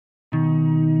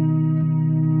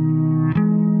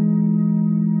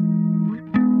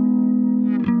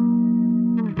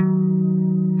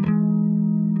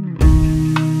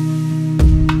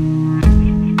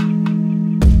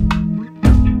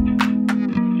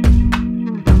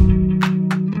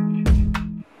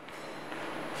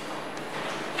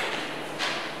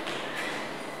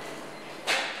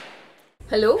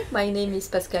Hello, my name is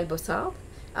Pascal Bossard.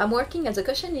 I'm working at the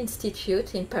Cochin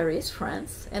Institute in Paris,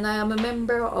 France, and I am a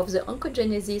member of the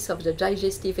oncogenesis of the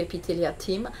digestive epithelia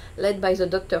team led by the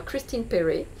Dr. Christine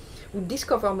Perret, who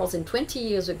discovered more than 20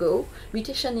 years ago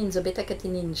mutation in the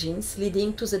beta-catenin genes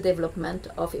leading to the development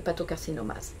of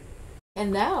hepatocarcinomas.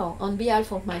 And now, on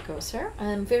behalf of my co-author, I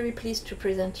am very pleased to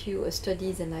present you a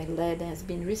study that I led and has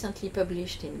been recently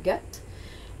published in Gut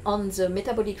on the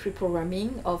metabolic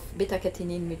reprogramming of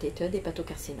beta-catenin-mutated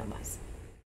hepatocarcinomas.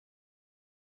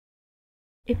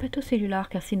 Hepatocellular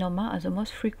carcinoma are the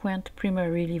most frequent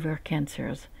primary liver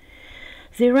cancers.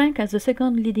 They rank as the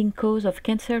second leading cause of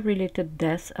cancer-related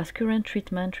deaths as current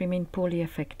treatment remain poorly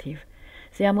effective.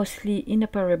 They are mostly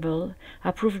inoperable,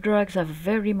 approved drugs have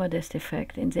very modest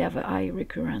effect, and they have a high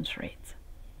recurrence rate.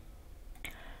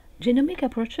 Genomic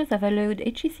approaches have allowed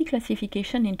HCC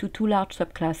classification into two large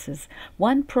subclasses,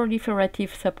 one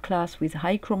proliferative subclass with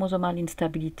high chromosomal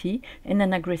instability and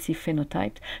an aggressive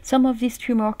phenotype. Some of these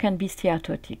tumors can be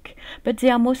steatotic, but they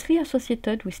are mostly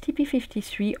associated with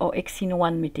TP53 or exin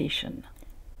 1 mutation.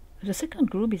 The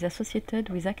second group is associated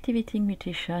with activating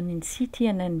mutation in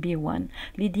CTNNB1,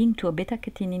 leading to a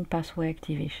beta-catenin pathway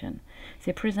activation.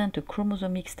 They present a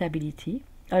chromosomic stability,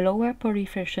 a lower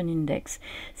proliferation index,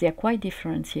 they are quite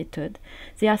differentiated,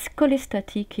 they are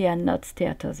cholestatic and not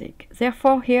steatosic.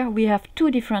 Therefore, here we have two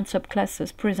different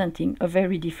subclasses presenting a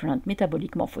very different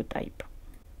metabolic morphotype.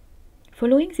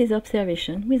 Following this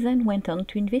observation, we then went on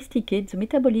to investigate the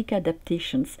metabolic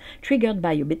adaptations triggered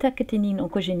by a beta-catenin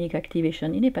oncogenic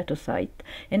activation in hepatocyte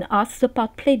and asked the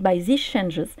part played by these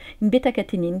changes in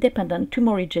beta-catenin-dependent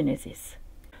tumorigenesis.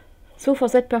 So for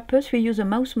that purpose, we use a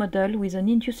mouse model with an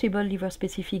inducible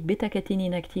liver-specific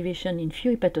beta-catenin activation in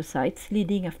few hepatocytes,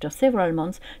 leading after several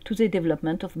months to the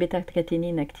development of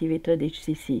beta-catenin-activated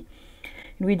HCC.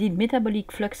 We did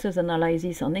metabolic fluxes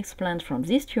analysis on explants from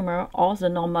this tumor or the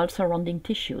normal surrounding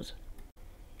tissues.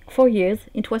 For years,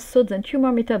 it was thought that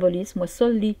tumor metabolism was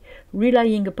solely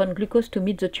relying upon glucose to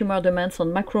meet the tumor demands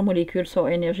on macromolecules or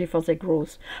energy for their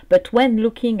growth. But when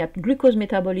looking at glucose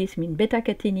metabolism in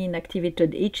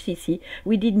beta-catenin-activated HCC,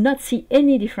 we did not see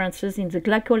any differences in the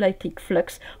glycolytic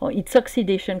flux or its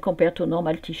oxidation compared to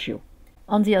normal tissue.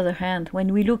 On the other hand,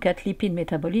 when we look at lipid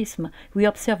metabolism, we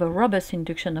observe a robust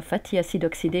induction of fatty acid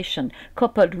oxidation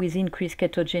coupled with increased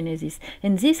ketogenesis,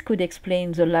 and this could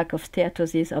explain the lack of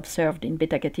steatosis observed in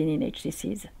beta-catenin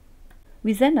HCCs.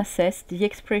 We then assessed the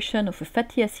expression of a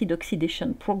fatty acid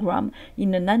oxidation program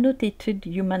in an annotated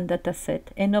human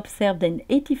dataset and observed an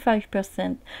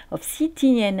 85% of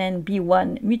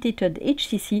CTNNB1-mutated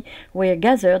HCC were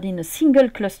gathered in a single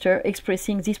cluster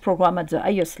expressing this program at the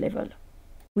highest level.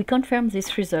 We confirmed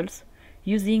these results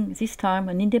using this time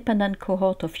an independent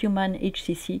cohort of human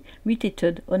HCC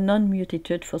mutated or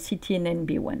non-mutated for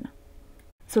CTNNB1.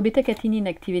 So beta-catenin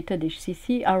activated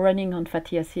HCC are running on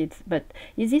fatty acids, but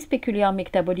is this peculiar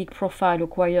metabolic profile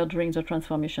acquired during the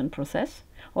transformation process,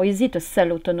 or is it a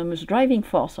cell-autonomous driving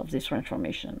force of this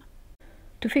transformation?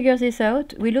 To figure this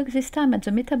out, we look this time at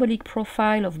the metabolic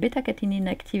profile of beta-catenin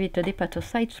activated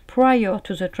hepatocytes prior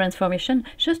to the transformation,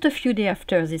 just a few days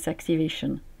after this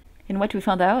activation. And what we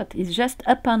found out is just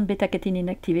upon beta-catenin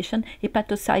activation,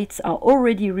 hepatocytes are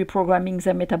already reprogramming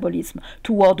their metabolism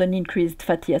toward an increased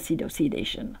fatty acid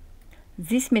oxidation.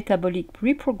 This metabolic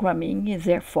reprogramming is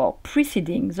therefore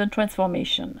preceding the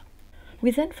transformation. We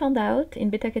then found out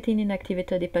in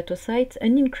beta-catenin-activated hepatocytes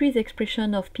an increased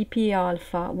expression of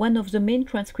PPAR-alpha, one of the main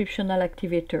transcriptional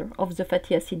activators of the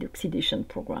fatty acid oxidation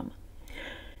program.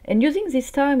 And using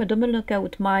this time a double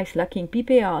knockout mice lacking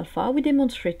PPAR-alpha, we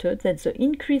demonstrated that the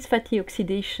increased fatty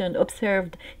oxidation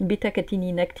observed in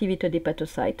beta-catenin-activated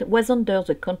hepatocyte was under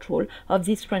the control of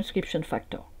this transcription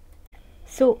factor.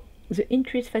 So, the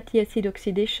increased fatty acid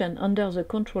oxidation under the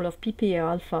control of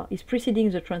PPAR-alpha is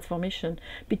preceding the transformation,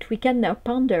 but we can now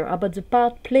ponder about the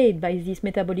part played by this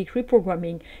metabolic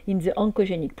reprogramming in the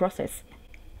oncogenic process.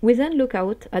 We then look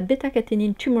out at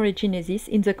beta-catenin tumorigenesis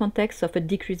in the context of a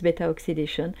decreased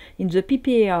beta-oxidation in the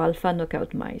PPAR-alpha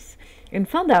knockout mice, and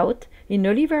found out, in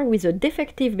a liver with a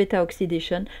defective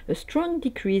beta-oxidation, a strong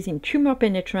decrease in tumor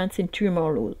penetrance and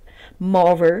tumor load.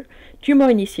 Moreover, tumor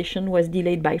initiation was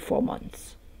delayed by 4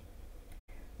 months.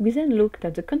 We then looked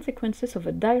at the consequences of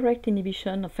a direct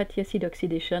inhibition of fatty acid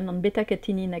oxidation on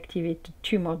beta-catenin-activated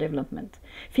tumor development,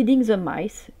 feeding the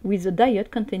mice with a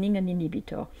diet containing an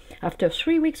inhibitor. After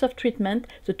 3 weeks of treatment,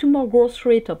 the tumor growth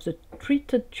rate of the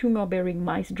treated tumor-bearing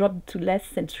mice dropped to less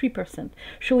than 3%,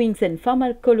 showing that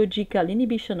pharmacological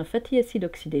inhibition of fatty acid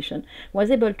oxidation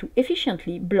was able to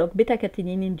efficiently block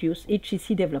beta-catenin-induced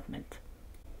HCC development.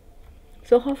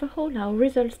 So overall, our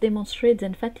results demonstrate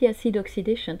that fatty acid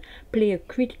oxidation play a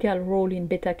critical role in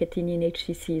beta-catenin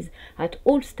HCCs at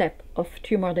all steps of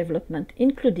tumor development,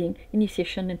 including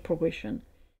initiation and progression.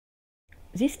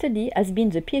 This study has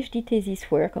been the PhD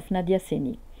thesis work of Nadia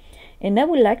Senni, and I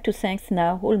would like to thank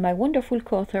now all my wonderful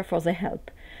co-authors for their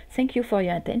help. Thank you for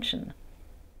your attention.